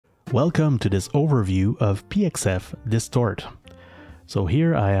Welcome to this overview of PXF Distort. So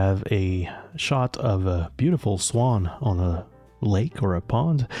here I have a shot of a beautiful swan on a lake or a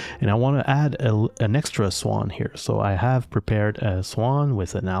pond, and I want to add an extra swan here. So I have prepared a swan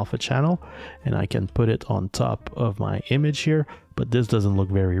with an alpha channel, and I can put it on top of my image here, but this doesn't look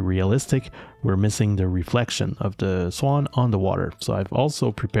very realistic. We're missing the reflection of the swan on the water. So I've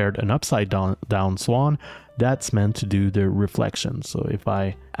also prepared an upside down swan that's meant to do the reflection. So if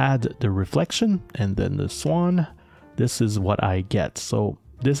I add the reflection and then the swan, this is what I get. So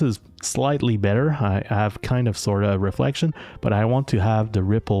this is slightly better. I have kind of sort of reflection, but I want to have the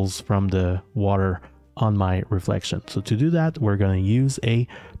ripples from the water on my reflection. So to do that, we're going to use a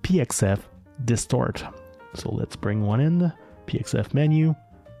PXF Distort. So let's bring one in, PXF menu,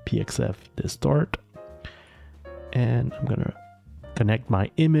 PXF Distort, and I'm going to connect my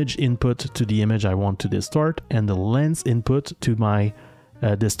image input to the image I want to distort and the lens input to my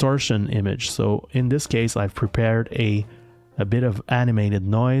distortion image. So in this case, I've prepared a bit of animated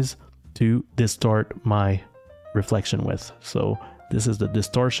noise to distort my reflection with. So this is the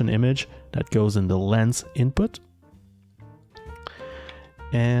distortion image that goes in the lens input.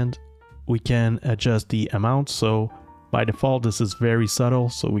 And we can adjust the amount. So by default, this is very subtle,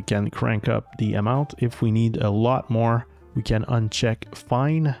 so we can crank up the amount. If we need a lot more, we can uncheck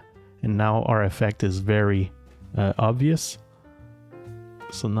fine, and now our effect is very obvious.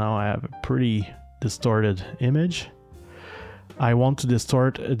 So now I have a pretty distorted image. I want to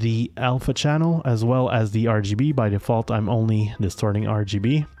distort the alpha channel as well as the RGB. By default, I'm only distorting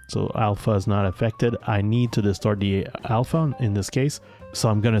RGB, so alpha is not affected. I need to distort the alpha in this case, so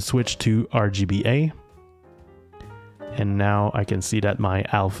I'm going to switch to RGBA. And now I can see that my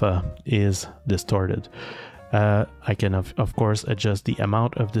alpha is distorted. I can of course adjust the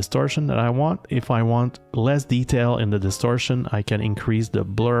amount of distortion that I want. If I want less detail in the distortion, I can increase the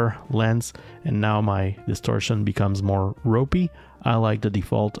blur lens, and now my distortion becomes more ropey. I like the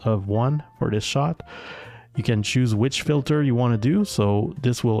default of 1 for this shot. You can choose which filter you want to do, so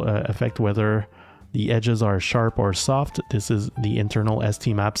this will affect whether the edges are sharp or soft. This is the internal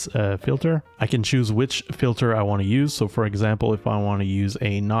STMaps filter. I can choose which filter I want to use. So for example, if I want to use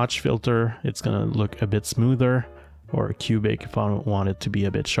a notch filter, it's going to look a bit smoother, or a cubic if I want it to be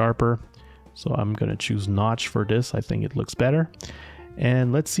a bit sharper. So I'm going to choose notch for this. I think it looks better.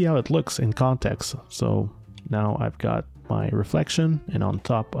 And let's see how it looks in context. So now I've got my reflection, and on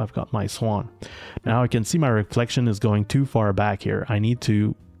top I've got my swan. Now I can see my reflection is going too far back here. I need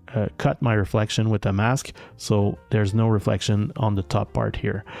to cut my reflection with a mask, so there's no reflection on the top part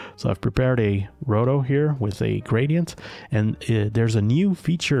here. So I've prepared a roto here with a gradient, and there's a new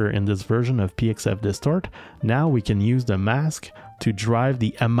feature in this version of PXF Distort. Now we can use the mask to drive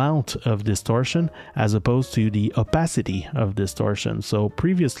the amount of distortion as opposed to the opacity of distortion. So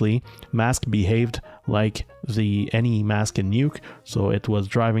previously, mask behaved like any mask in Nuke, so it was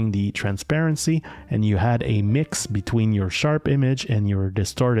driving the transparency, and you had a mix between your sharp image and your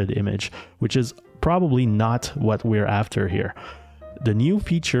distorted image, which is probably not what we're after here. The new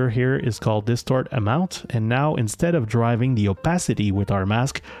feature here is called Distort Amount, and now instead of driving the opacity with our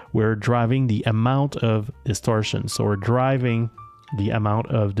mask, we're driving the amount of distortion. So we're driving the amount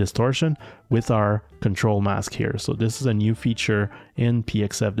of distortion with our control mask here. So this is a new feature in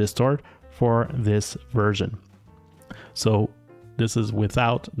PXF Distort for this version. So this is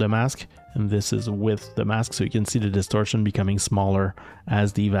without the mask, and this is with the mask. So you can see the distortion becoming smaller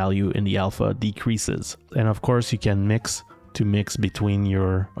as the value in the alpha decreases. And of course you can mix between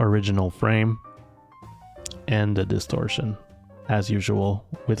your original frame and the distortion as usual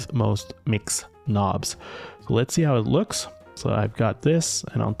with most mix knobs. So let's see how it looks. So I've got this,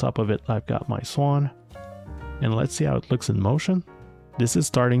 and on top of it I've got my swan, and let's see how it looks in motion. This is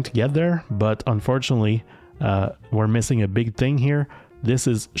starting to get there, but unfortunately we're missing a big thing here. This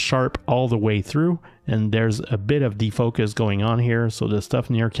is sharp all the way through, and there's a bit of defocus going on here, so the stuff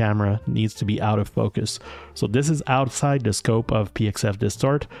near camera needs to be out of focus. So this is outside the scope of PXF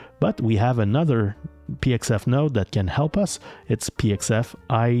Distort, but we have another PXF node that can help us. It's PXF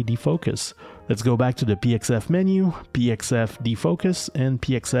Eye Defocus. Let's go back to the PXF menu, PXF Defocus, and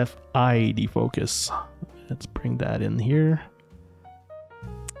PXF Eye Defocus. Let's bring that in here.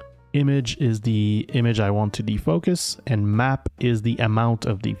 Image is the image I want to defocus, and map is the amount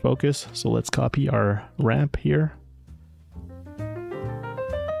of defocus. So let's copy our ramp here.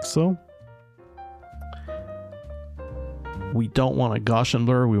 So we don't want a Gaussian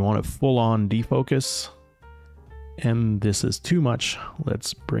blur, we want a full-on defocus. And this is too much.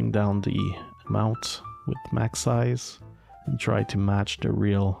 Let's bring down the amount with max size and try to match the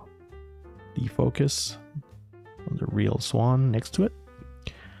real defocus on the real swan next to it.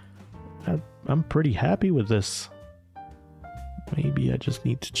 I'm pretty happy with this. Maybe I just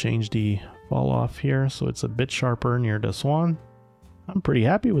need to change the fall off here so it's a bit sharper near the swan. I'm pretty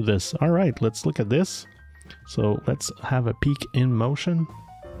happy with this. All right, let's look at this. So let's have a peek in motion.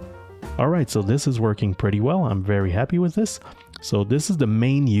 All right, so this is working pretty well. I'm very happy with this. So this is the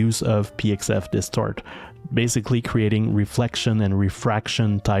main use of PXF Distort, basically creating reflection and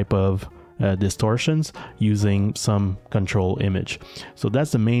refraction type of distortions using some control image. So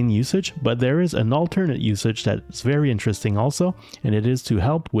that's the main usage, but there is an alternate usage that's very interesting also, and it is to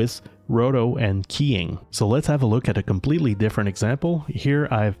help with roto and keying. So let's have a look at a completely different example. Here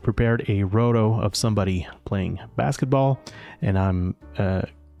I've prepared a roto of somebody playing basketball, and I'm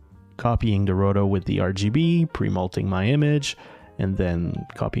copying the roto with the RGB, pre-multing my image, and then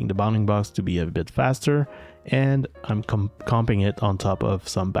copying the bounding box to be a bit faster, and I'm comping it on top of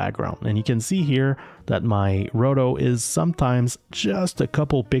some background. And you can see here that my roto is sometimes just a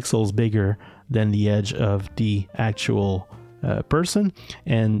couple pixels bigger than the edge of the actual person,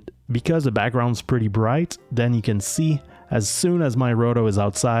 and because the background's pretty bright, then you can see as soon as my roto is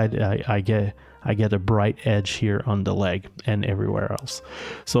outside, I get a bright edge here on the leg and everywhere else.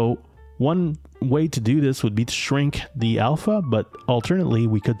 So one way to do this would be to shrink the alpha, but alternately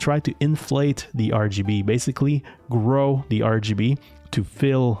we could try to inflate the RGB, basically grow the RGB to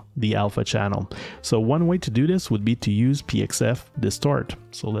fill the alpha channel. So one way to do this would be to use PXF Distort.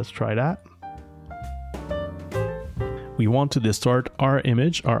 So let's try that. We want to distort our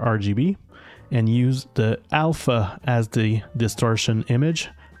image, our RGB, and use the alpha as the distortion image,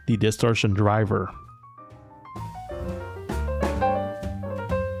 the distortion driver.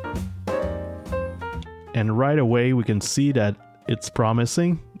 And right away we can see that it's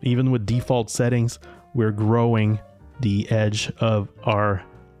promising. Even with default settings, we're growing the edge of our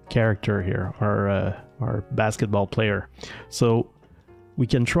character here, our basketball player. So we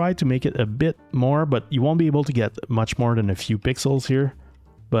can try to make it a bit more, but you won't be able to get much more than a few pixels here.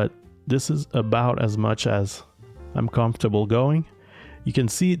 But this is about as much as I'm comfortable going. You can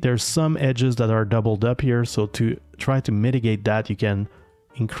see there's some edges that are doubled up here. So to try to mitigate that, you can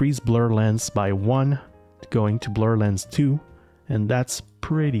increase blur length by 1, going to blur length 2, and that's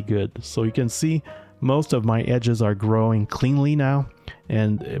pretty good. So you can see most of my edges are growing cleanly now,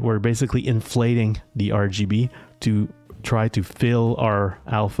 and we're basically inflating the RGB to try to fill our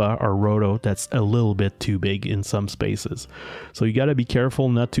alpha, our roto, that's a little bit too big in some spaces. So you got to be careful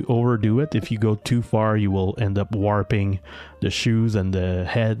not to overdo it. If you go too far, you will end up warping the shoes and the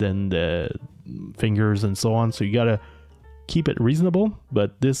head and the fingers and so on. So you got to keep it reasonable,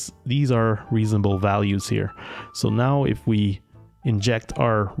 but these are reasonable values here. So now if we inject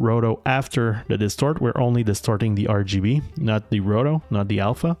our roto after the distort, we're only distorting the RGB, not the roto, not the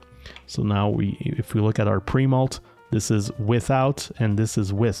alpha. So now if we look at our pre-mult, this is without and this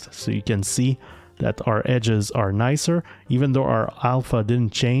is with. So you can see that our edges are nicer. Even though our alpha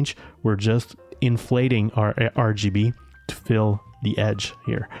didn't change, we're just inflating our RGB to fill the edge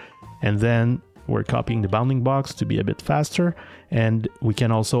here. And then we're copying the bounding box to be a bit faster, and we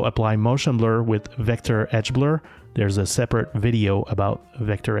can also apply motion blur with vector edge blur. There's a separate video about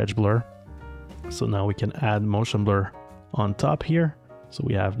vector edge blur. So now we can add motion blur on top here. So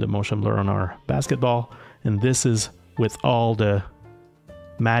we have the motion blur on our basketball, and this is with all the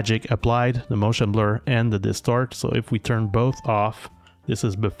magic applied, the motion blur and the distort. So if we turn both off, this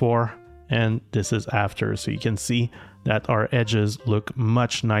is before and this is after. So you can see that our edges look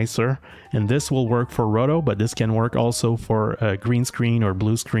much nicer, and this will work for roto, but this can work also for green screen or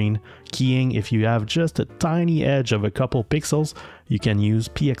blue screen keying. If you have just a tiny edge of a couple pixels, you can use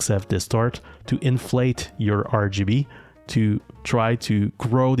PXF Distort to inflate your RGB to try to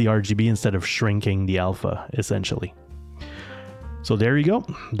grow the RGB instead of shrinking the alpha, essentially. So there you go.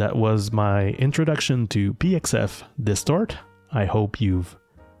 That was my introduction to PXF Distort. I hope you've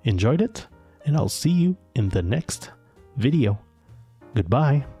enjoyed it, and I'll see you in the next video.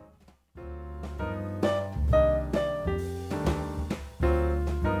 Goodbye.